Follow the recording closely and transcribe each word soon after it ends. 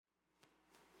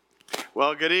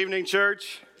Well, good evening,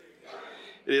 church.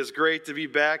 It is great to be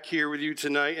back here with you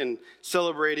tonight and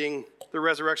celebrating the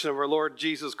resurrection of our Lord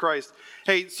Jesus Christ.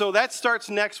 Hey, so that starts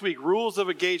next week, Rules of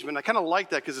Engagement. I kind of like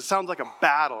that because it sounds like a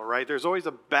battle, right? There's always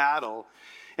a battle.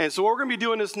 And so what we're going to be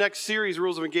doing this next series,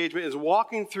 Rules of Engagement, is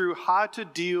walking through how to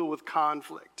deal with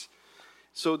conflict.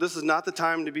 So this is not the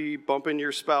time to be bumping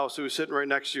your spouse who's sitting right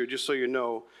next to you, just so you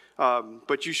know.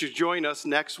 But you should join us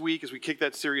next week as we kick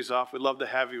that series off. We'd love to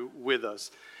have you with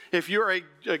us. If you're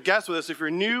a guest with us, if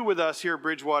you're new with us here at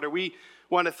Bridgewater, we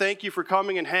want to thank you for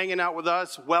coming and hanging out with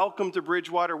us. Welcome to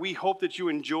Bridgewater. We hope that you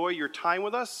enjoy your time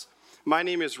with us. My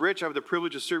name is Rich. I have the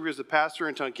privilege of serving as the pastor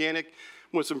in Tunkhannock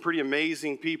with some pretty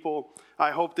amazing people.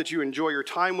 I hope that you enjoy your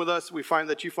time with us. We find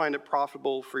that you find it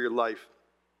profitable for your life.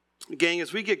 Gang,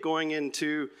 as we get going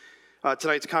into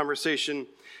tonight's conversation,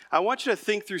 I want you to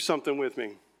think through something with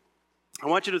me. I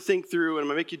want you to think through, and I'm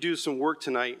going to make you do some work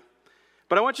tonight.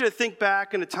 But I want you to think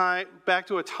back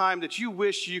to a time that you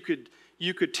wish you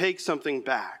could take something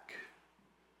back.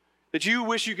 That you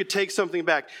wish you could take something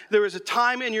back. There was a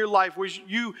time in your life where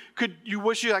you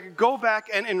wish you could go back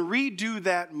and redo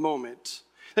that moment.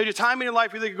 There's a time in your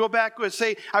life where you could go back and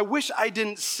say, I wish I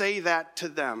didn't say that to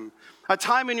them. A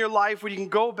time in your life where you can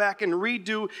go back and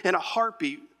redo in a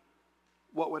heartbeat.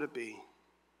 What would it be?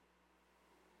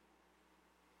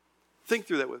 Think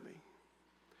through that with me.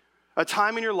 A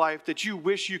time in your life that you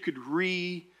wish you could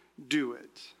redo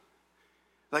it.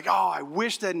 Like, oh, I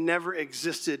wish that never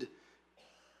existed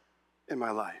in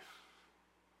my life.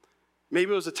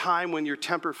 Maybe it was a time when your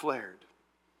temper flared.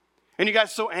 And you got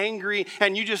so angry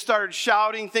and you just started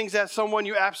shouting things at someone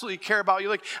you absolutely care about. You're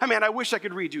like, I wish I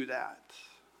could redo that.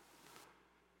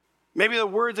 Maybe the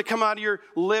words that come out of your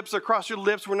lips, across your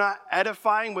lips, were not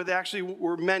edifying, but they actually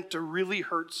were meant to really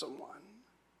hurt someone.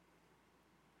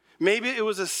 Maybe it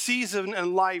was a season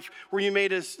in life where you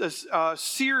made a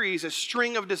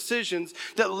string of decisions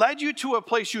that led you to a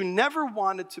place you never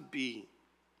wanted to be.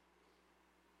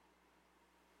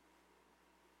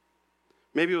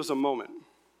 Maybe it was a moment.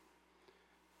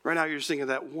 Right now you're just thinking of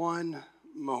that one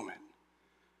moment.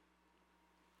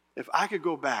 If I could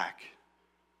go back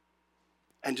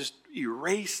and just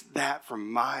erase that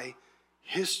from my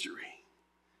history,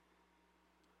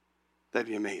 that'd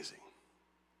be amazing.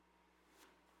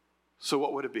 So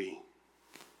what would it be?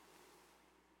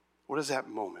 What is that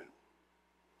moment?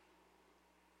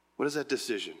 What is that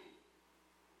decision?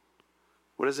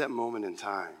 What is that moment in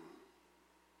time?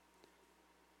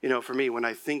 You know, for me, when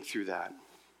I think through that,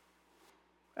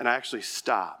 and I actually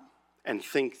stop and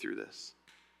think through this,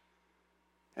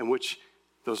 and which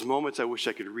those moments I wish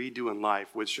I could redo in life,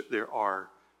 which there are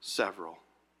several.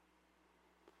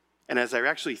 And as I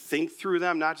actually think through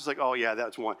them, not just like, oh yeah,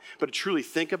 that's one, but to truly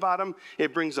think about them,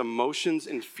 it brings emotions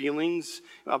and feelings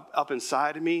up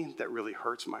inside of me that really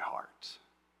hurts my heart.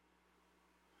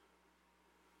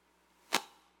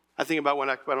 I think about when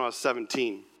I was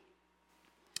 17.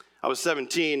 I was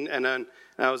 17 and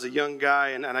I was a young guy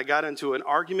and I got into an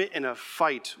argument and a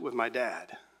fight with my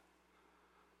dad.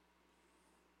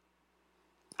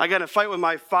 I got in a fight with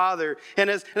my father, and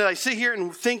as I sit here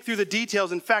and think through the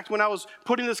details, in fact, when I was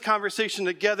putting this conversation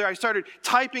together, I started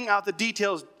typing out the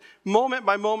details moment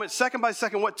by moment, second by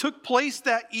second, what took place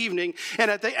that evening, and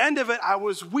at the end of it, I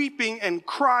was weeping and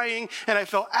crying, and I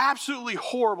felt absolutely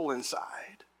horrible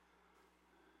inside.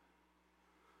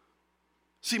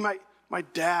 See, my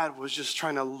dad was just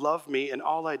trying to love me, and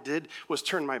all I did was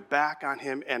turn my back on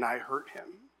him, and I hurt him.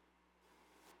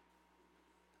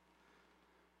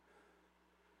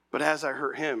 But as I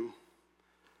hurt him,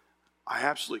 I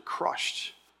absolutely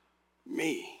crushed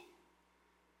me.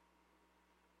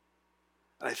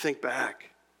 And I think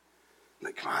back, I'm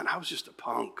like, come on, I was just a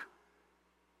punk.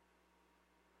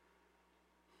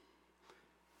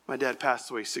 My dad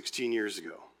passed away 16 years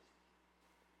ago.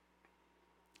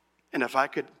 And if I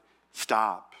could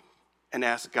stop and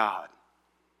ask God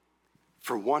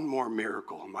for one more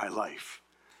miracle in my life,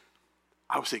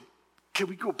 I would say, can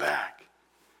we go back?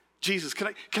 Jesus,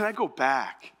 can I go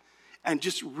back and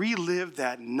just relive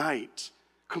that night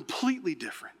completely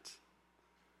different?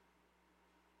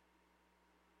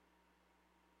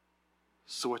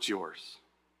 So what's yours?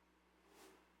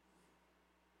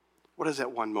 What is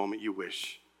that one moment you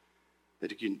wish that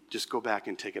you can just go back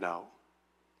and take it out,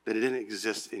 that it didn't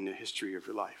exist in the history of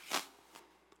your life?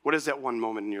 What is that one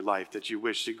moment in your life that you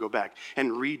wish to go back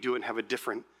and redo it and have a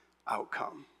different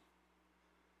outcome?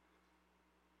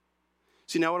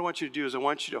 See, now what I want you to do is I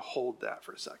want you to hold that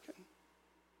for a second.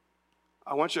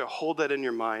 I want you to hold that in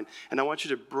your mind, and I want you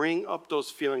to bring up those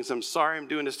feelings. I'm sorry I'm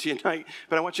doing this to you tonight,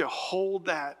 but I want you to hold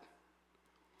that.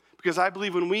 Because I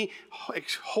believe when we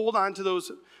hold on to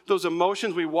those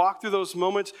emotions, we walk through those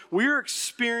moments, we're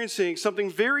experiencing something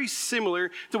very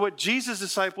similar to what Jesus'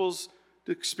 disciples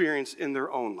experienced in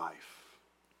their own life.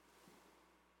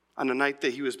 On the night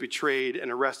that he was betrayed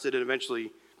and arrested and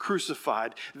eventually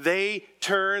crucified, they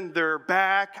turned their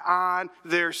back on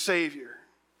their Savior.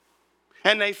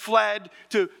 And they fled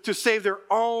to save their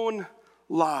own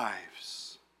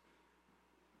lives.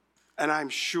 And I'm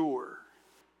sure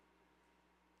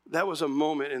that was a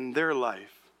moment in their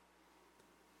life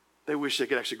they wish they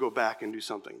could actually go back and do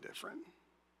something different.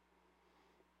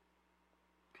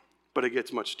 But it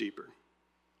gets much deeper.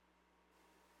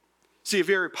 See, a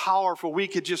very powerful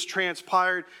week had just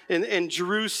transpired in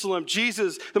Jerusalem.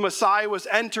 Jesus, the Messiah, was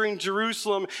entering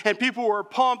Jerusalem, and people were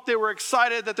pumped. They were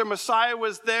excited that their Messiah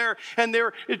was there, and they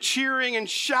were cheering and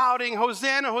shouting,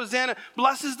 "Hosanna, Hosanna,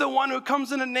 blessed is the one who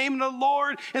comes in the name of the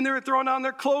Lord." And they were throwing down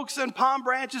their cloaks and palm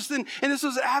branches, and this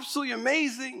was absolutely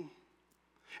amazing.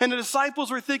 And the disciples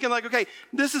were thinking like, okay,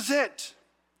 this is it.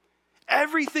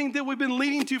 Everything that we've been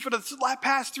leading to for the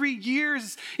past 3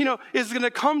 years, is going to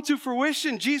come to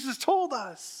fruition. Jesus told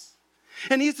us.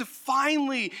 And he's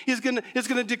going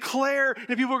to declare,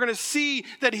 and people are going to see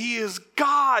that he is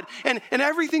God. And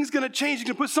everything's going to change. He's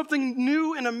going to put something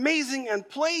new and amazing in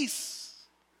place.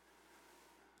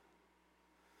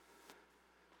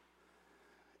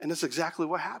 And that's exactly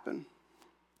what happened.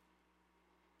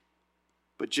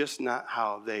 But just not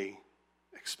how they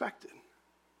expected.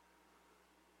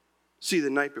 See, the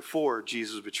night before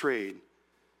Jesus was betrayed,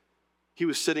 he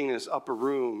was sitting in his upper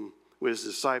room with his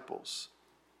disciples,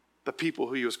 the people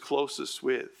who he was closest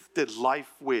with, did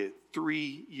life with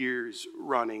 3 years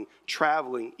running,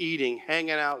 traveling, eating,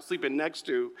 hanging out, sleeping next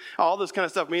to, all this kind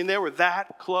of stuff. I mean, they were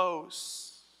that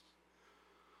close.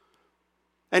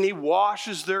 And he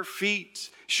washes their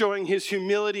feet, showing his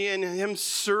humility and him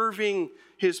serving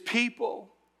his people.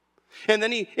 And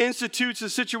then he institutes a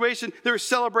situation. They were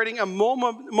celebrating a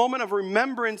moment of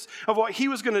remembrance of what he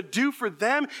was going to do for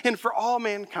them and for all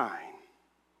mankind.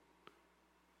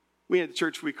 We at the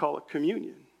church, we call it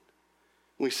communion.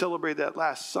 We celebrated that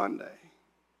last Sunday.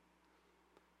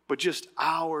 But just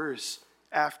hours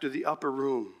after the upper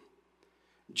room,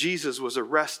 Jesus was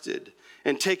arrested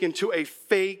and taken to a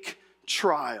fake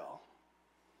trial.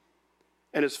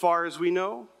 And as far as we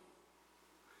know,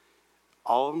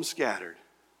 all of them scattered.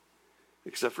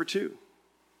 Except for 2.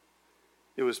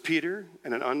 It was Peter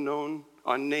and an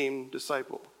unnamed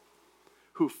disciple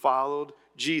who followed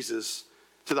Jesus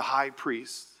to the high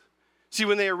priest. See,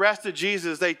 when they arrested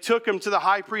Jesus, they took him to the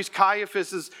high priest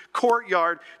Caiaphas'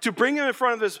 courtyard to bring him in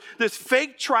front of this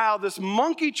fake trial, this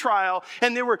monkey trial,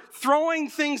 and they were throwing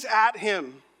things at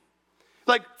him.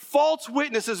 Like false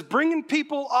witnesses, bringing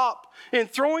people up and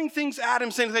throwing things at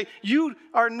him, saying, "You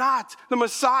are not the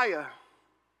Messiah."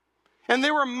 And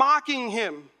they were mocking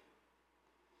him.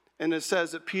 And it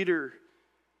says that Peter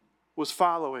was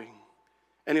following.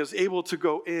 And he was able to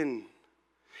go in.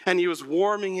 And he was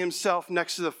warming himself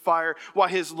next to the fire while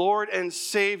his Lord and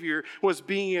Savior was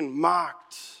being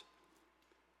mocked.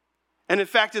 And in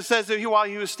fact, it says that while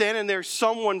he was standing there,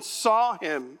 someone saw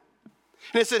him.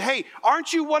 And it said, "Hey,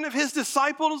 aren't you one of his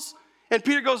disciples?" And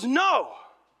Peter goes, "No,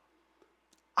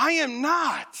 I am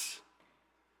not.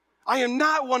 I am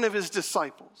not one of his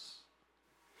disciples."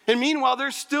 And meanwhile,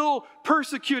 they're still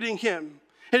persecuting him.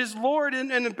 And his Lord in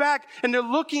the back, and they're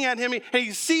looking at him, and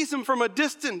he sees him from a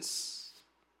distance.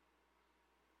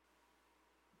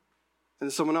 And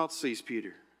then someone else sees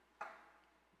Peter. He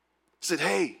said,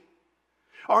 "Hey,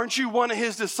 aren't you one of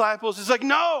his disciples?" He's like,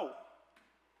 No,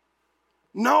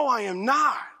 I am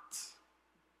not.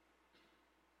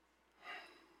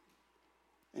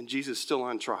 And Jesus is still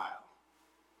on trial.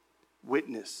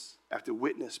 Witness after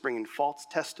witness bringing false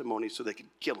testimony so they could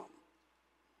kill him.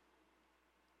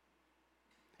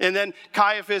 And then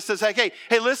Caiaphas says, hey,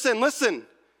 listen.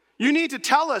 You need to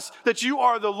tell us that you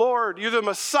are the Lord, you're the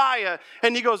Messiah.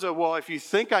 And he goes, "Well, if you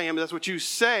think I am, that's what you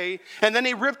say." And then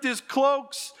he ripped his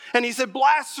cloaks and he said,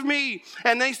 "Blasphemy."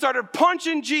 And they started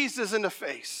punching Jesus in the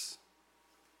face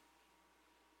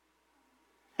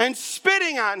and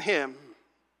spitting on him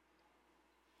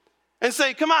and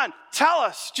say, "Come on, tell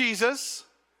us, Jesus.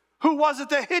 Who was it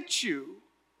that hit you?"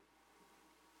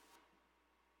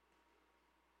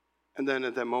 And then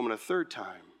at that moment, a third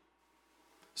time,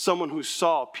 someone who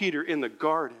saw Peter in the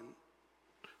garden,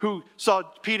 who saw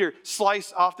Peter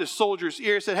slice off the soldier's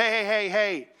ear, said,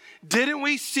 Hey, didn't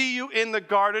we see you in the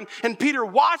garden? And Peter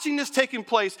watching this taking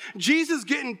place, Jesus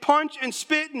getting punched and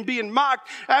spit and being mocked,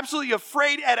 absolutely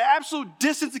afraid, at an absolute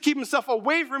distance to keep himself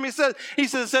away from him.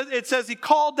 It says he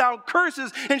called down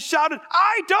curses and shouted,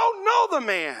 "I don't know the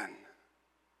man."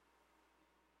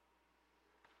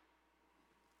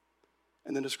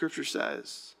 And then the scripture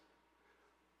says,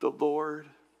 the Lord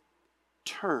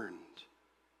turned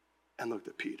and looked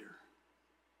at Peter.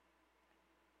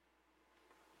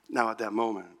 Now at that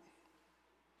moment,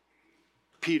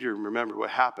 Peter remembered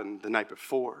what happened the night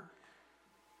before.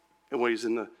 And when he's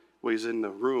in the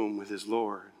room with his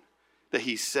Lord, that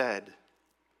he said,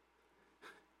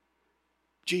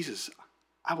 Jesus,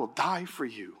 I will die for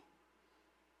you.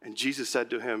 And Jesus said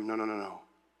to him, no.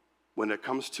 When it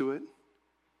comes to it,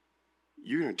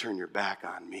 you're going to turn your back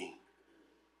on me.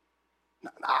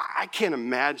 Now, I can't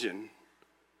imagine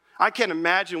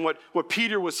what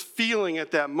Peter was feeling at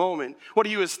that moment, what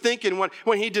he was thinking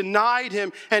when he denied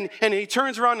him and he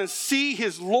turns around and see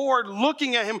his Lord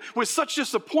looking at him with such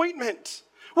disappointment.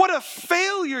 What a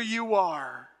failure you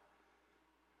are.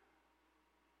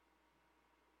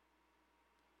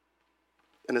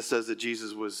 And it says that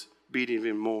Jesus was beaten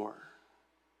even more.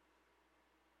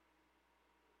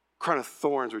 A crown of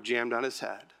thorns were jammed on his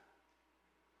head.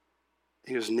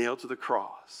 He was nailed to the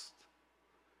cross.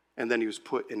 And then he was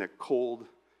put in a cold,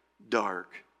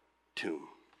 dark tomb.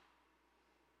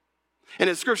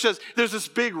 And the scripture says there's this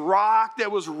big rock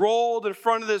that was rolled in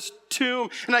front of this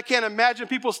tomb. And I can't imagine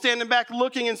people standing back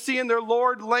looking and seeing their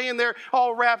Lord laying there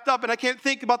all wrapped up. And I can't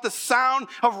think about the sound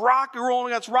of rock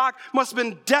rolling against rock. Must have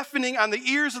been deafening on the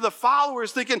ears of the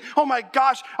followers, thinking, oh my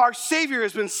gosh, our Savior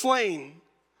has been slain.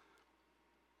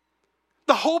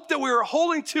 The hope that we were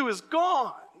holding to is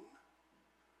gone.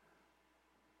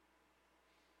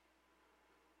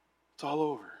 It's all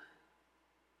over.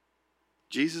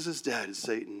 Jesus is dead and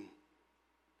Satan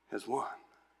has won.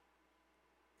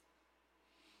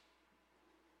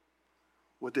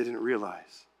 What they didn't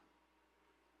realize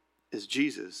is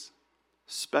Jesus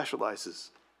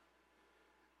specializes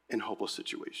in hopeless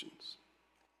situations.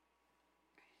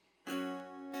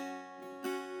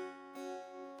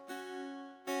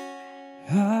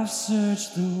 I've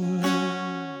searched the world,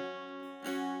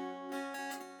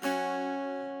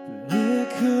 but it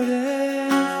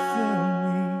couldn't fill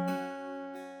me.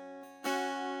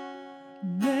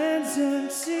 Man's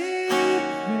empty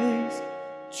praise,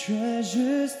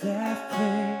 treasures that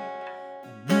fade,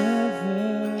 are never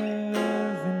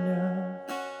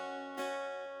enough.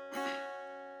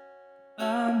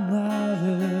 I'm not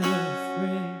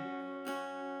afraid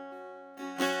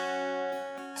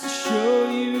to show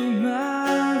you my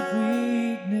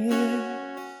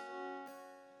weakness,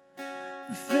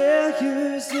 the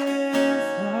failures and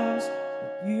flaws,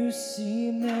 but you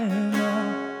see them all,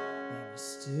 and you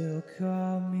still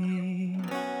call me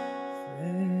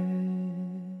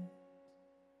friend.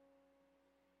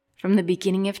 From the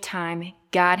beginning of time,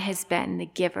 God has been the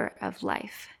giver of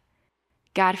life.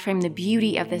 God framed the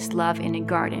beauty of this love in a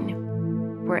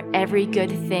garden where every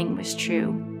good thing was true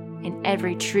and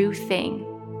every true thing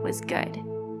was good.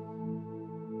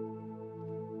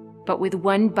 But with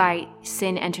one bite,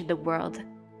 sin entered the world.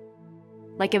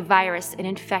 Like a virus, it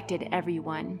infected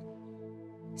everyone.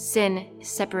 Sin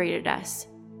separated us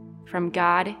from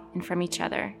God and from each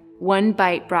other. One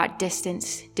bite brought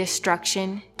distance,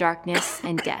 destruction, darkness,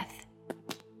 and death.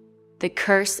 The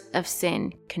curse of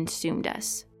sin consumed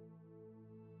us.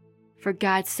 For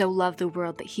God so loved the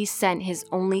world that he sent his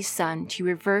only Son to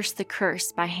reverse the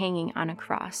curse by hanging on a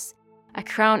cross. A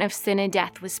crown of sin and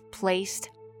death was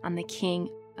placed on the King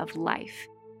of life.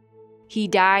 He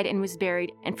died and was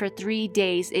buried, and for 3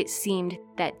 days it seemed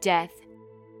that death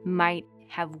might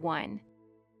have won.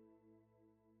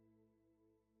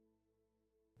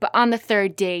 But on the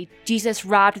third day, Jesus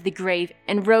robbed the grave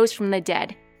and rose from the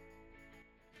dead.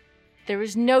 There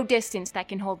is no distance that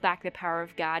can hold back the power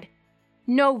of God,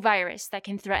 no virus that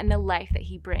can threaten the life that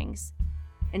he brings.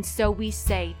 And so we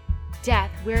say,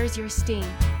 death, where is your sting?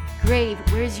 Grave,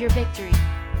 where is your victory?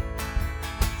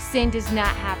 Sin does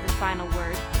not have the final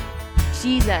word.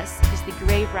 Jesus is the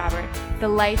grave robber, the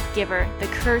life giver, the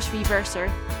curse reverser.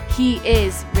 He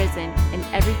is risen, and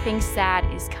everything sad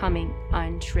is coming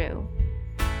untrue.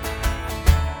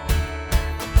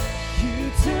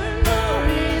 You turn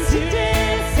mourning to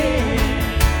dancing.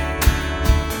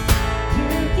 You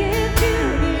give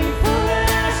beauty for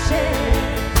ashes.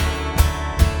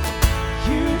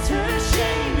 You turn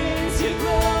shame into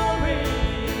glory.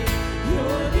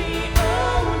 You're the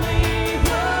only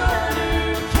one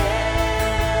who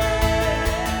cares.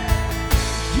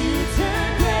 You turn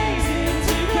graves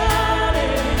into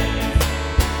gardens.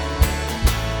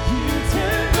 You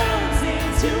turn bones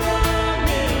into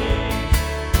armies.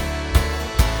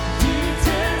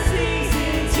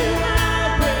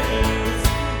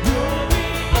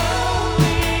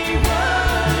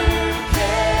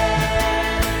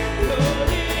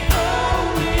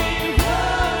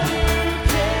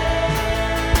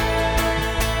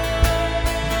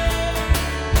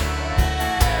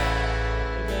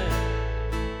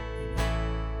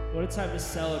 a time to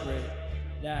celebrate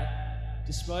that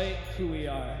despite who we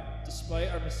are, despite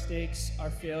our mistakes, our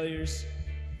failures,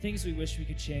 things we wish we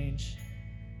could change,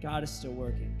 God is still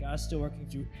working. God is still working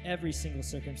through every single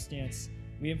circumstance.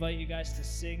 We invite you guys to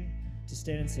sing, to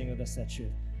stand and sing with us that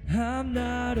truth. I'm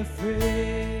not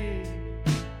afraid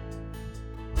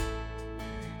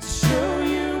to show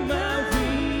you my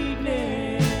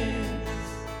weakness,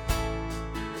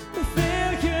 the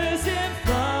failures and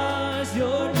flaws,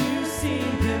 Lord, you see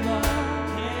them all,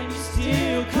 and you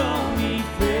still call me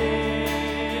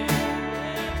friend.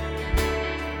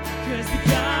 'Cause the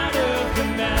God of the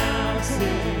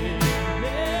mountain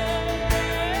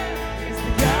is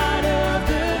the God of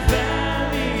the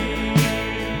valley,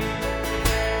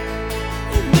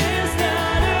 and there's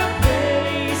not a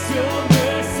place your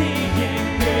mercy and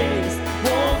grace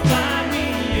won't find me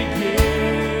again.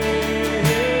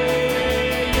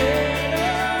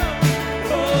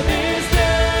 Oh, there's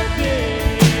nothing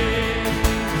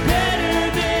better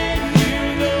than you,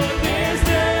 Lord. There's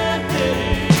nothing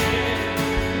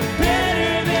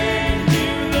better than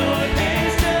you, Lord.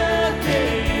 There's nothing.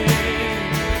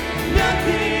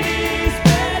 Nothing is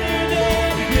better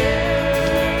than you.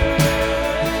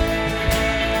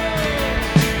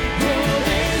 Oh,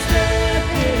 there's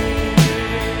nothing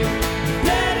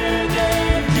better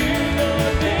than you,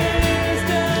 Lord. There's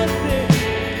nothing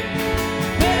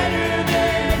better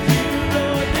than you,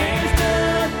 Lord. There's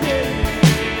nothing.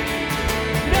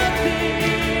 Nothing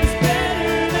is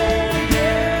better than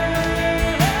you.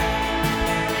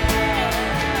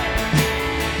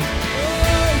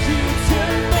 Oh, you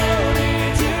turn mourning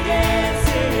to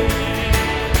dancing.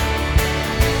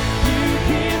 You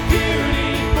give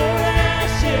beauty for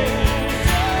ashes.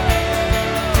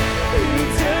 You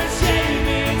turn shame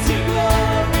into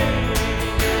glory.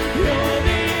 You're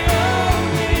the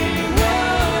only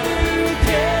one who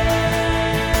can.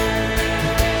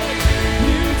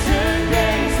 You turn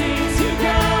graves into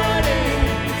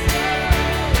gardens.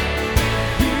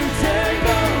 You turn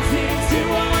bones into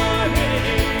armies.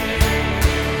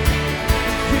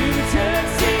 You turn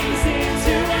seas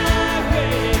into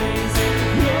highways.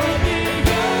 You're the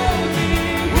only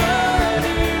one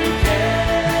who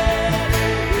can.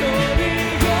 You're the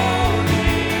only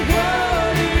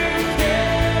one who can.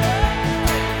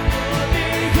 You're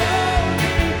the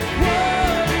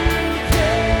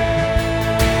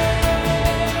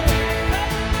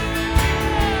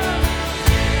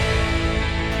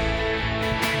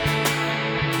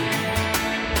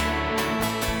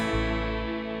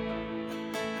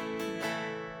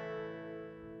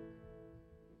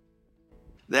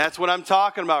That's what I'm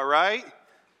talking about, right?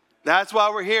 That's why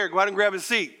we're here. Go ahead and grab a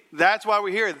seat. That's why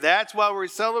we're here. That's why we're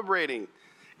celebrating.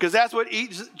 Because that's what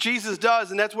Jesus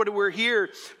does, and that's what we're here,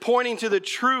 pointing to the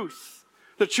truth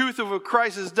of what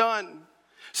Christ has done.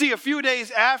 See, a few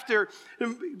days after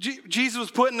Jesus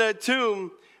was put in the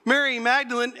tomb, Mary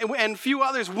Magdalene and a few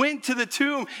others went to the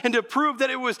tomb and to prove that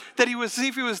see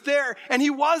if he was there, and he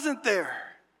wasn't there.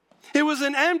 It was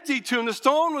an empty tomb. The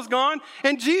stone was gone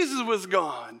and Jesus was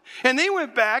gone. And they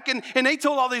went back and they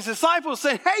told all these disciples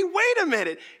saying, hey, wait a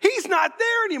minute. He's not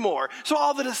there anymore. So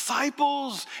all the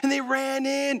disciples, and they ran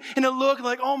in and they looked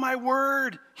like, oh my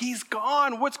word, he's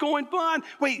gone. What's going on?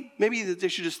 Wait, maybe they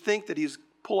should just think that he's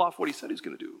pull off what he said he's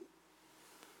going to do.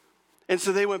 And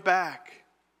so they went back.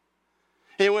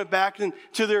 They went back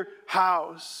to their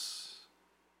house.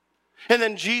 And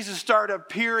then Jesus started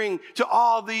appearing to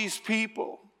all these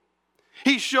people.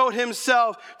 He showed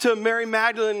himself to Mary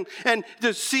Magdalene and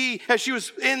to see as she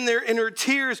was in there in her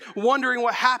tears, wondering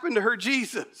what happened to her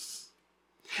Jesus.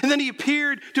 And then he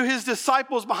appeared to his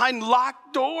disciples behind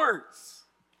locked doors.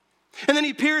 And then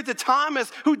he appeared to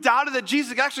Thomas, who doubted that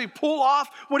Jesus could actually pull off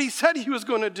what he said he was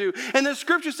going to do. And the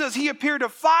scripture says he appeared to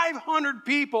 500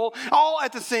 people all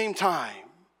at the same time.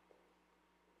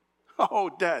 Oh,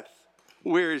 death,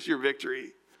 where is your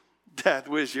victory? Death,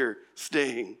 where's your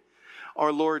sting?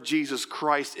 Our Lord Jesus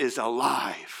Christ is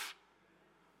alive.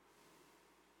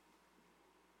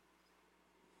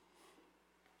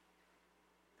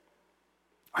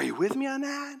 Are you with me on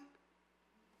that?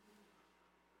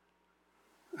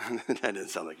 That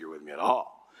doesn't sound like you're with me at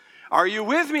all. Are you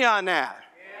with me on that?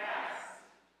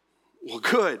 Yes. Well,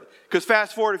 good. Because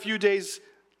fast forward a few days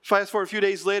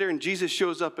later, and Jesus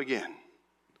shows up again.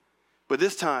 But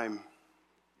this time,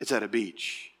 it's at a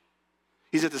beach.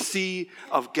 He's at the Sea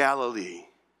of Galilee.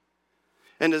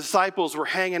 And the disciples were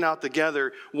hanging out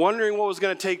together, wondering what was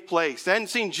going to take place. They hadn't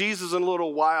seen Jesus in a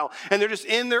little while. And they're just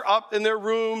up in their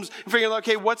rooms, figuring,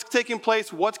 okay, what's taking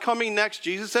place? What's coming next?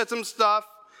 Jesus said some stuff.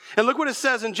 And look what it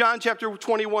says in John chapter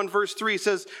 21, verse 3. It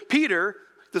says, Peter,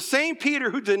 the same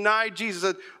Peter who denied Jesus,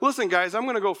 said, listen, guys, I'm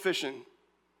going to go fishing.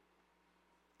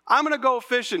 I'm going to go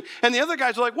fishing. And the other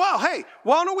guys are like, well, hey,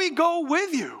 why don't we go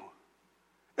with you?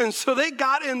 And so they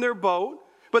got in their boat,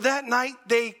 but that night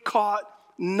they caught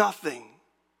nothing.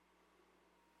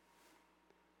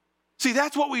 See,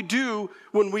 that's what we do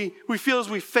when we feel as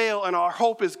we fail and our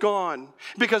hope is gone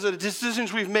because of the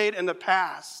decisions we've made in the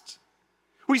past.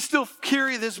 We still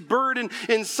carry this burden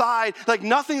inside like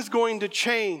nothing's going to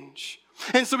change.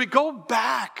 And so we go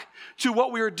back to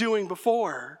what we were doing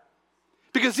before.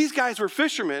 Because these guys were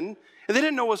fishermen and they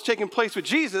didn't know what was taking place with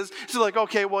Jesus. So like,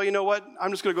 okay, well, you know what? I'm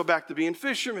just going to go back to being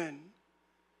fishermen.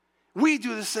 We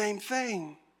do the same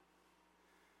thing.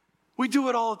 We do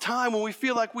it all the time when we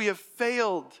feel like we have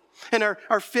failed and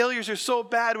our failures are so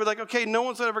bad. We're like, okay, no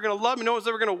one's ever going to love me. No one's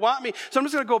ever going to want me. So I'm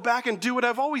just going to go back and do what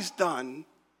I've always done.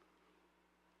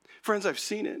 Friends, I've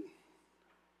seen it.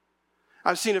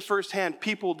 I've seen it firsthand.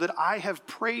 People that I have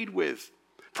prayed with,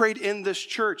 prayed in this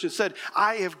church and said,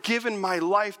 I have given my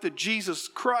life to Jesus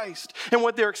Christ. And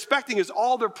what they're expecting is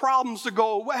all their problems to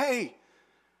go away.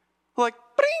 Like,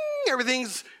 bing,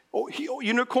 everything's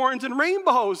unicorns and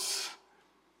rainbows.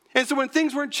 And so when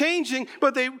things weren't changing,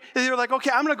 but they were like,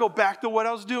 okay, I'm going to go back to what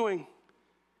I was doing.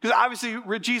 Because obviously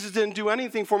Jesus didn't do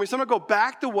anything for me, so I'm going to go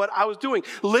back to what I was doing,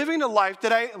 living the life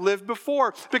that I lived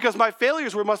before, because my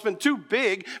failures must have been too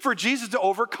big for Jesus to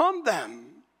overcome them.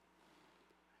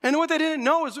 And what they didn't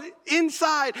know is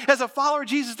inside, as a follower of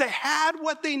Jesus, they had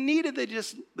what they needed. They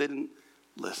didn't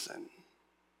listen.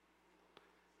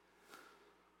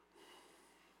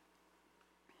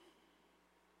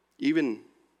 Even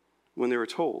when they were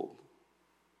told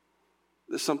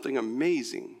that something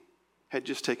amazing had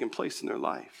just taken place in their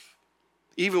life.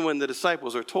 Even when the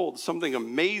disciples are told something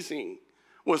amazing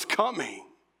was coming,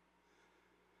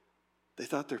 they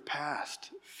thought their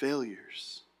past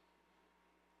failures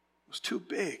was too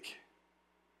big.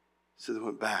 So they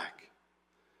went back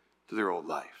to their old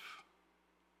life.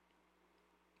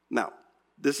 Now,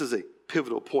 this is a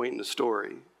pivotal point in the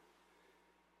story.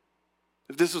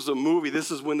 If this was a movie, this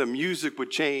is when the music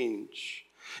would change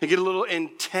and get a little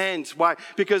intense. Why?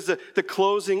 Because it's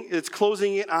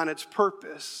closing it on its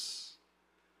purpose.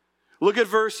 Look at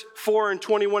verse 4 and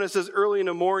 21. It says, early in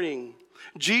the morning,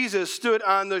 Jesus stood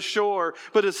on the shore,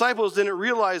 but the disciples didn't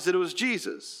realize that it was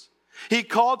Jesus. He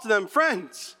called to them,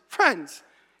 friends,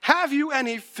 have you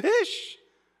any fish?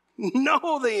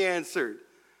 No, they answered.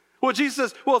 Well, Jesus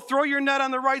says, well, throw your net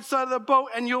on the right side of the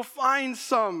boat and you'll find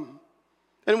some.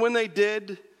 And when they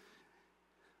did,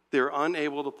 they were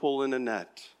unable to pull in a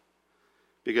net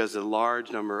because of the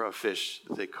large number of fish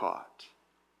that they caught.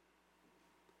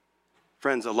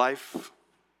 Friends, a life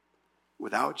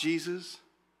without Jesus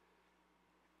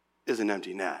is an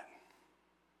empty net.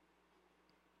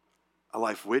 A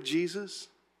life with Jesus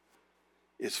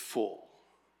is full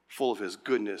of his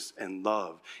goodness and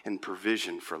love and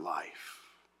provision for life.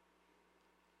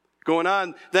 Going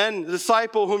on, then the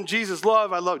disciple whom Jesus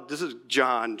loved, this is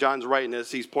John. John's writing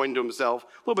this. He's pointing to himself.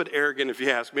 A little bit arrogant if you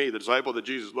ask me, the disciple that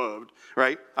Jesus loved,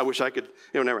 right? I wish I could,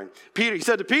 never mind. Peter, he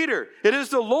said to Peter, it is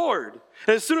the Lord.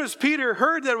 And as soon as Peter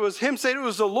heard that it was him saying it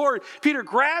was the Lord, Peter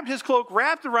grabbed his cloak,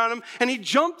 wrapped around him, and he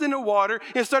jumped in the water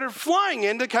and started flying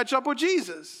in to catch up with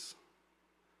Jesus.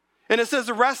 And it says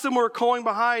the rest of them were going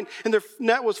behind, and their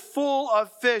net was full of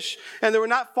fish, and they were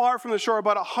not far from the shore,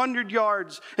 about 100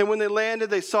 yards. And when they landed,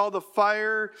 they saw the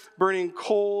fire, burning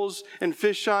coals, and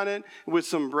fish on it with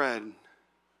some bread.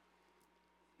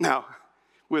 Now,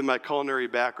 with my culinary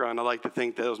background, I like to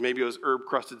think that maybe it was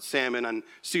herb-crusted salmon on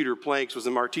cedar planks with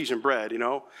some artesian bread,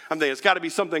 I'm thinking it's got to be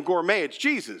something gourmet. It's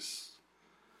Jesus.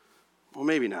 Well,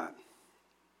 maybe not.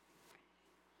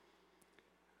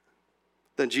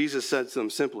 Then Jesus said to them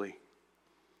simply,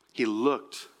 he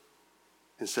looked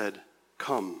and said,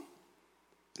 come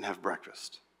and have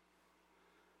breakfast.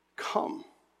 Come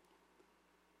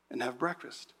and have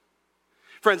breakfast.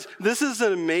 Friends, this is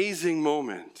an amazing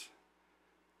moment.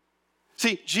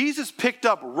 See, Jesus picked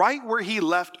up right where he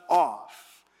left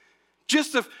off.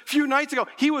 Just a few nights ago,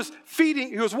 he was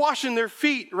washing their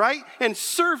feet, right? And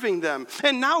serving them.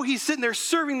 And now he's sitting there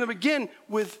serving them again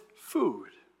with food.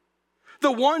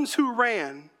 The ones who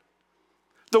ran,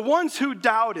 the ones who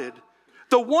doubted,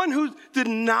 the one who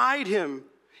denied him.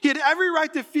 He had every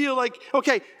right to feel like,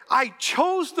 okay, I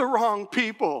chose the wrong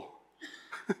people.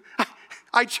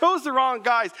 I chose the wrong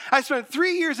guys. I spent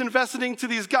 3 years investing to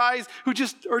these guys who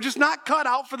are just not cut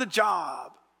out for the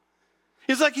job.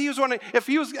 It's like he was wondering,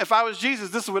 if I was Jesus,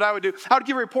 this is what I would do. I would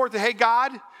give a report to, hey,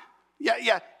 God,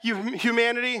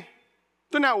 humanity,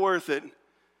 they're not worth it.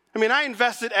 I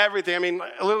invested everything.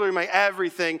 Literally my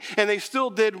everything. And they still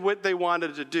did what they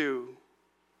wanted to do.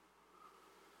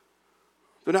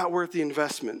 They're not worth the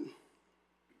investment.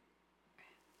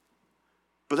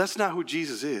 But that's not who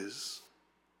Jesus is.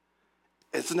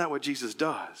 It's not what Jesus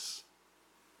does.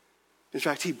 In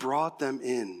fact, he brought them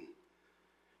in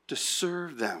to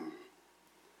serve them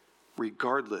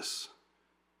regardless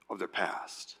of their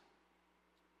past.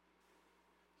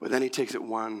 But then he takes it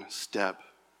one step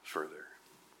further.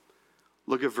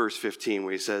 Look at verse 15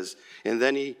 where he says, And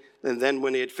then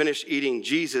when he had finished eating,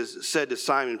 Jesus said to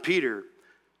Simon Peter,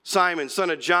 Simon, son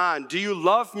of John, do you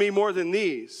love me more than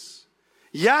these?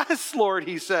 Yes, Lord,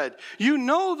 he said. You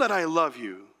know that I love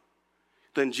you.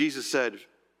 Then Jesus said,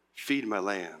 feed my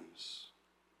lambs.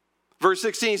 Verse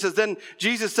 16 says, Then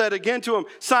Jesus said again to him,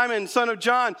 Simon, son of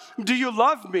John, do you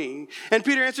love me? And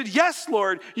Peter answered, Yes,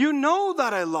 Lord, you know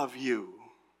that I love you.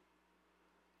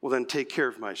 Well, then take care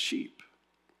of my sheep.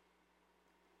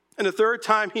 And the third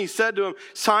time he said to him,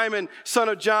 Simon, son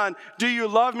of John, do you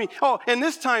love me? Oh, and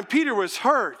this time Peter was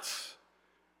hurt.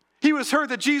 He was hurt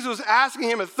that Jesus was asking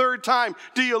him a third time,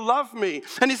 do you love me?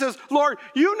 And he says, Lord,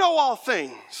 you know all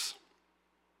things.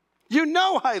 You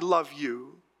know I love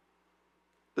you.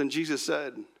 Then Jesus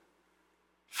said,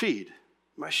 feed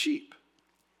my sheep.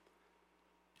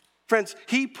 Friends,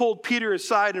 he pulled Peter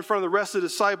aside in front of the rest of the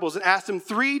disciples and asked him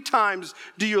 3 times,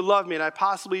 do you love me? And I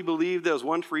possibly believe there was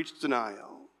one for each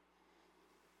denial.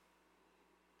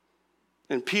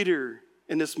 And Peter,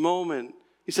 in this moment,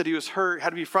 he said he was hurt, had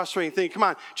to be frustrating, thinking, come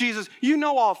on, Jesus, you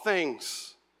know all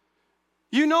things.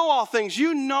 You know all things.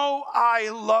 You know I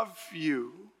love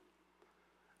you.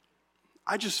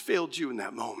 I just failed you in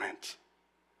that moment.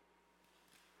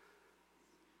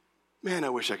 Man, I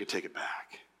wish I could take it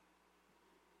back.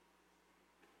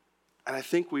 And I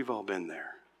think we've all been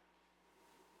there.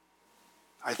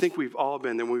 I think we've all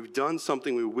been there. We've done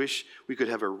something we wish we could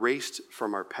have erased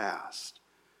from our past.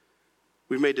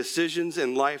 We've made decisions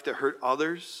in life that hurt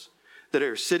others, that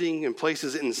are sitting in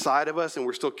places inside of us, and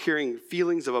we're still carrying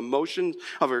feelings of emotion,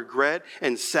 of regret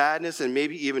and sadness, and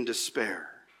maybe even despair.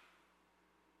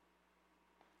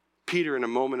 Peter, in a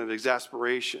moment of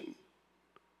exasperation,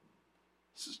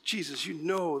 says, Jesus, you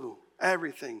know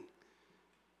everything.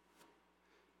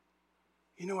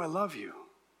 You know I love you.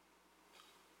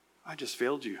 I just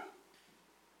failed you.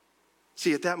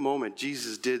 See, at that moment,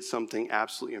 Jesus did something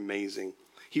absolutely amazing.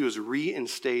 He was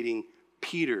reinstating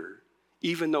Peter,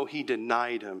 even though he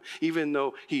denied him, even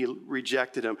though he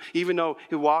rejected him, even though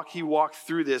he walked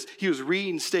through this. He was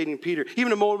reinstating Peter.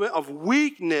 Even a moment of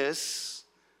weakness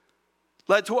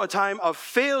led to a time of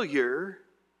failure.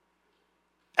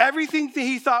 Everything that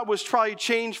he thought was probably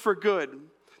changed for good,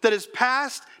 that his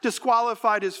past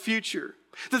disqualified his future,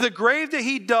 that the grave that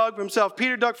he dug for himself,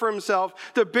 Peter dug for himself,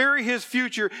 to bury his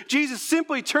future, Jesus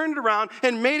simply turned it around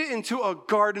and made it into a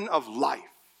garden of life.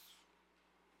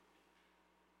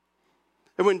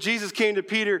 And when Jesus came to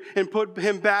Peter and put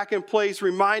him back in place,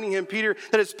 reminding him, Peter,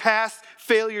 that his past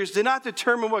failures did not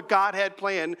determine what God had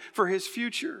planned for his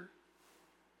future.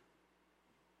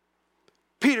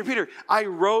 Peter, I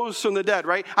rose from the dead,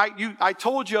 right? I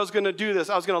told you I was going to do this.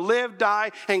 I was going to live,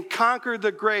 die, and conquer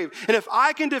the grave. And if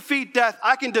I can defeat death,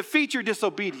 I can defeat your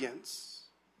disobedience.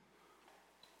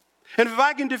 And if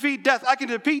I can defeat death, I can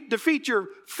defeat your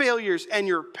failures and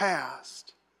your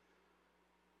past.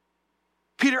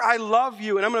 Peter, I love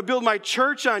you, and I'm going to build my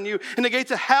church on you, and the gates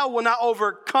of hell will not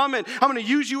overcome it. I'm going to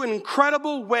use you in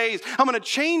incredible ways. I'm going to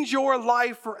change your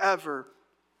life forever.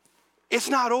 It's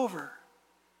not over.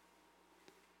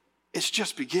 It's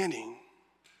just beginning.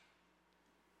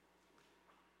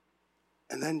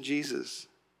 And then Jesus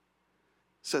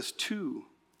says 2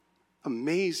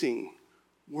 amazing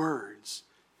words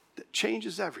that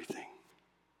changes everything.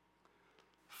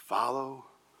 Follow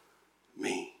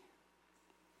me.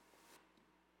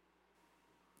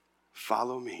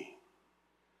 Follow me.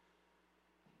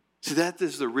 See, that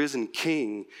is the risen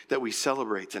King that we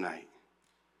celebrate tonight.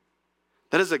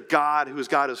 That is a God whose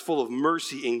God is full of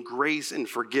mercy and grace and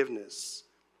forgiveness.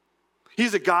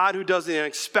 He's a God who does the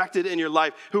unexpected in your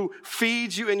life, who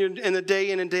feeds you in the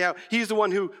day in and day out. He's the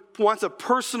one who wants a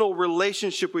personal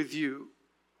relationship with you.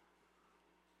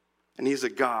 And he's a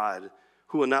God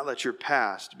who will not let your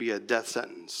past be a death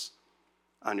sentence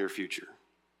on your future.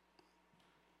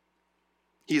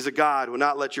 He's a God who will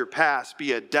not let your past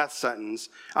be a death sentence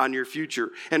on your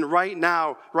future. And right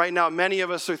now, many of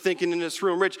us are thinking in this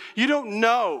room, Rich, you don't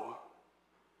know.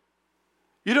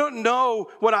 You don't know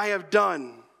what I have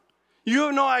done. You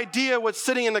have no idea what's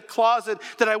sitting in the closet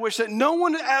that I wish that no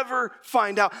one would ever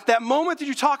find out. That moment that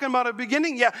you're talking about at the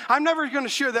beginning, yeah, I'm never going to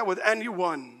share that with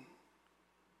anyone.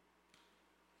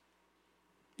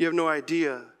 You have no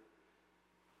idea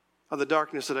of the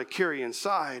darkness that I carry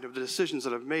inside, of the decisions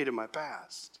that I've made in my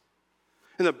past,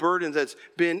 and the burden that's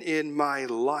been in my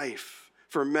life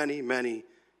for many, many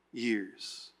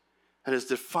years. That has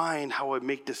defined how I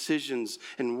make decisions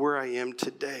and where I am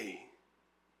today.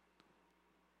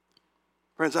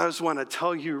 Friends, I just want to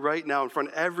tell you right now in front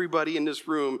of everybody in this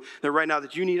room that right now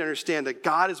that you need to understand that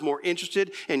God is more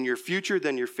interested in your future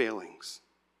than your failings.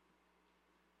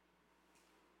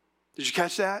 Did you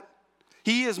catch that?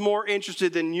 He is more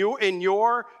interested in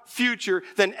your future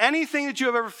than anything that you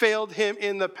have ever failed him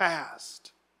in the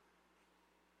past.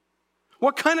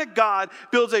 What kind of God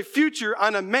builds a future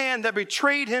on a man that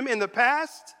betrayed him in the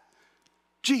past?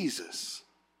 Jesus.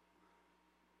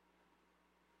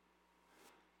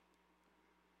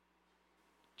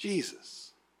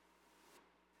 Jesus.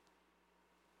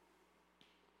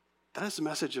 That is the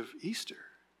message of Easter.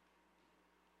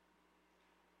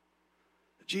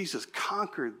 Jesus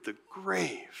conquered the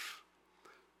grave.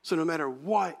 So no matter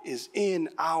what is in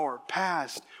our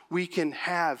past, we can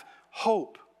have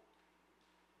hope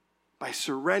by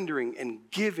surrendering and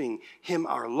giving him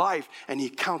our life. And he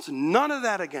counts none of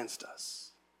that against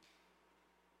us.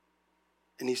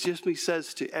 And he simply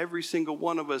says to every single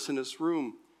one of us in this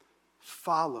room,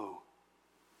 follow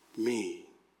me.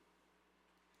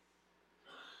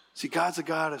 See, God's a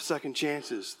God of second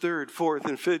chances, third, fourth,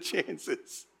 and fifth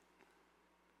chances.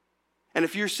 And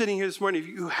if you're sitting here this morning, if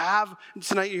you have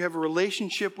a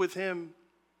relationship with him,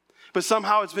 but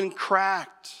somehow it's been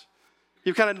cracked.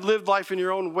 You've kind of lived life in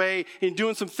your own way and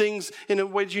doing some things in a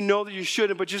way that you know that you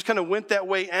shouldn't, but you just kind of went that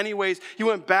way anyways. You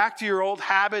went back to your old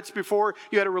habits before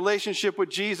you had a relationship with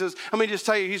Jesus. Let me just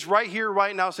tell you, he's right here,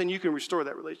 right now, saying you can restore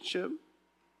that relationship.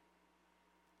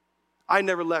 I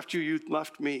never left you, you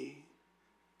left me.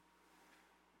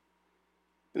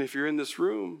 And if you're in this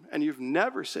room and you've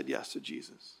never said yes to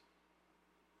Jesus,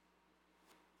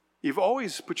 you've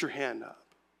always put your hand up.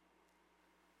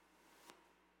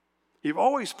 You've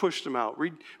always pushed him out,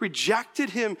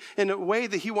 rejected him in a way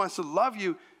that he wants to love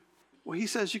you. Well, he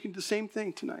says you can do the same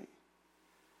thing tonight.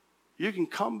 You can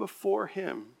come before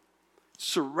him,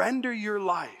 surrender your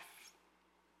life,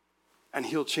 and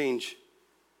he'll change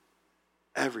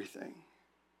everything.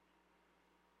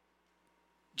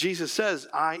 Jesus says,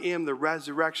 I am the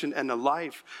resurrection and the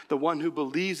life. The one who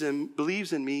believes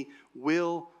in me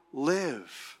will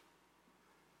live.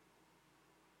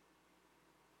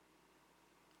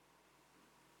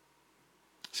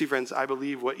 See, friends, I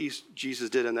believe what Jesus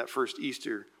did on that first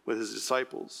Easter with his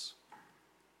disciples,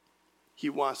 he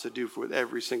wants to do for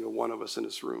every single one of us in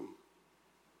this room.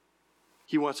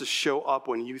 He wants to show up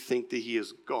when you think that he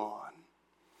is gone.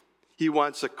 He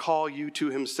wants to call you to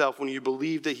himself when you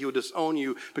believe that he will disown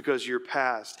you because you're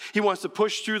past. He wants to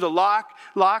push through the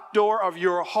locked door of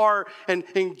your heart and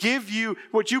give you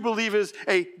what you believe is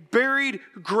a buried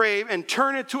grave and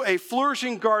turn it to a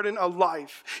flourishing garden of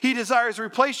life. He desires to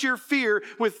replace your fear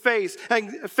with faith,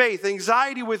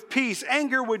 anxiety with peace,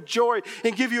 anger with joy,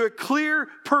 and give you a clear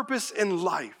purpose in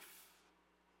life.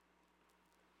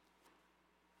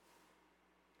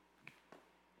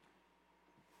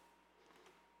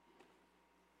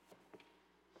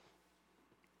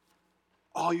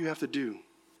 All you have to do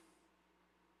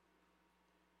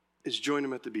is join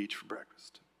him at the beach for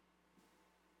breakfast.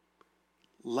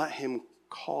 Let him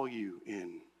call you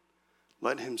in.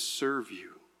 Let him serve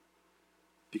you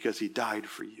because he died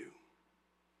for you.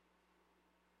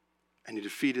 And he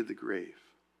defeated the grave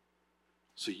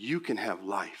so you can have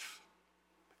life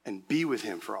and be with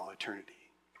him for all eternity.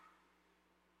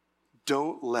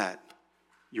 Don't let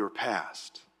your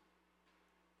past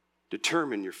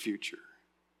determine your future.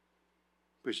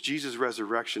 Because Jesus'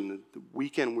 resurrection, the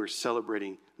weekend we're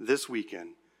celebrating this weekend,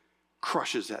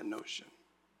 crushes that notion.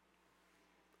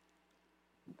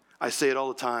 I say it all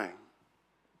the time.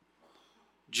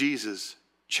 Jesus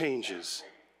changes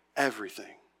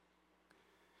everything.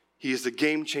 He is the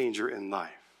game changer in life.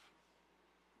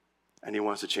 And he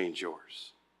wants to change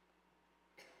yours.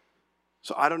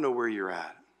 So I don't know where you're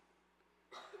at.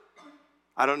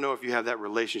 I don't know if you have that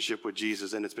relationship with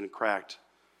Jesus and it's been cracked.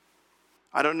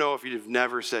 I don't know if you've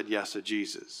never said yes to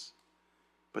Jesus.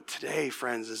 But today,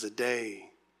 friends, is a day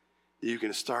that you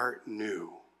can start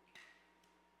new.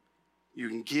 You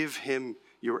can give him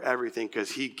your everything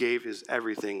because he gave his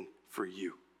everything for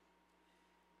you.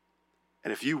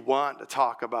 And if you want to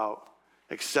talk about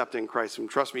accepting Christ, and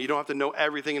trust me, you don't have to know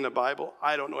everything in the Bible.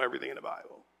 I don't know everything in the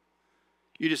Bible.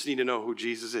 You just need to know who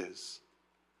Jesus is.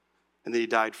 And that he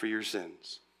died for your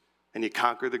sins. And he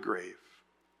conquered the grave.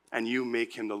 And you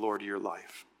make him the Lord of your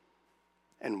life.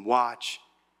 And watch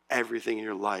everything in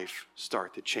your life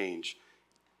start to change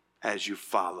as you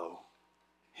follow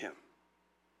him.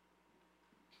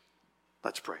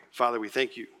 Let's pray. Father, we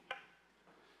thank you.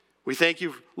 We thank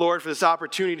you, Lord, for this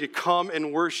opportunity to come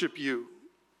and worship you.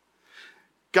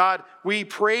 God, we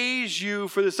praise you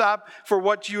for for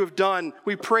what you have done.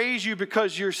 We praise you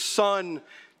because your Son,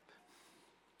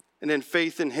 and in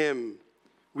faith in him,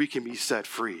 we can be set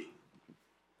free.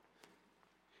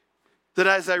 That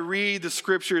as I read the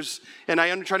scriptures and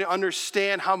I try to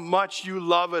understand how much you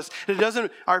love us,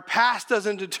 our past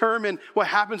doesn't determine what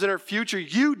happens in our future.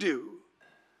 You do.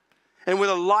 And with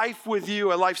a life with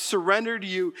you, a life surrendered to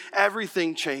you,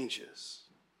 everything changes.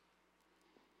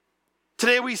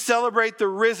 Today we celebrate the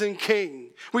risen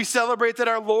King. We celebrate that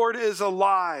our Lord is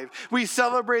alive. We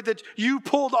celebrate that you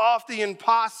pulled off the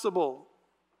impossible.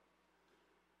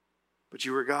 But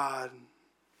you were God.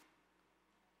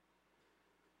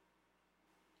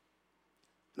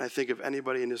 And I think of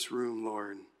anybody in this room,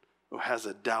 Lord, who has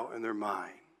a doubt in their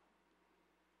mind,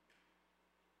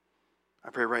 I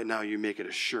pray right now you make it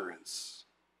assurance.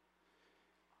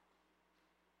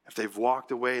 If they've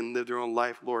walked away and lived their own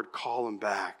life, Lord, call them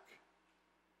back.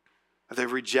 If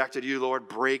they've rejected you, Lord,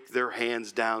 break their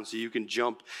hands down so you can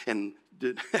jump and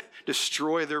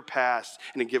destroy their past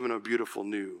and give them a beautiful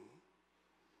new.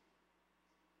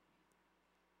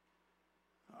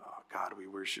 Oh, God, we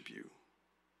worship you.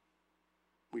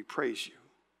 We praise you.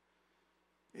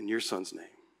 In your Son's name,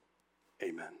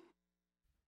 amen.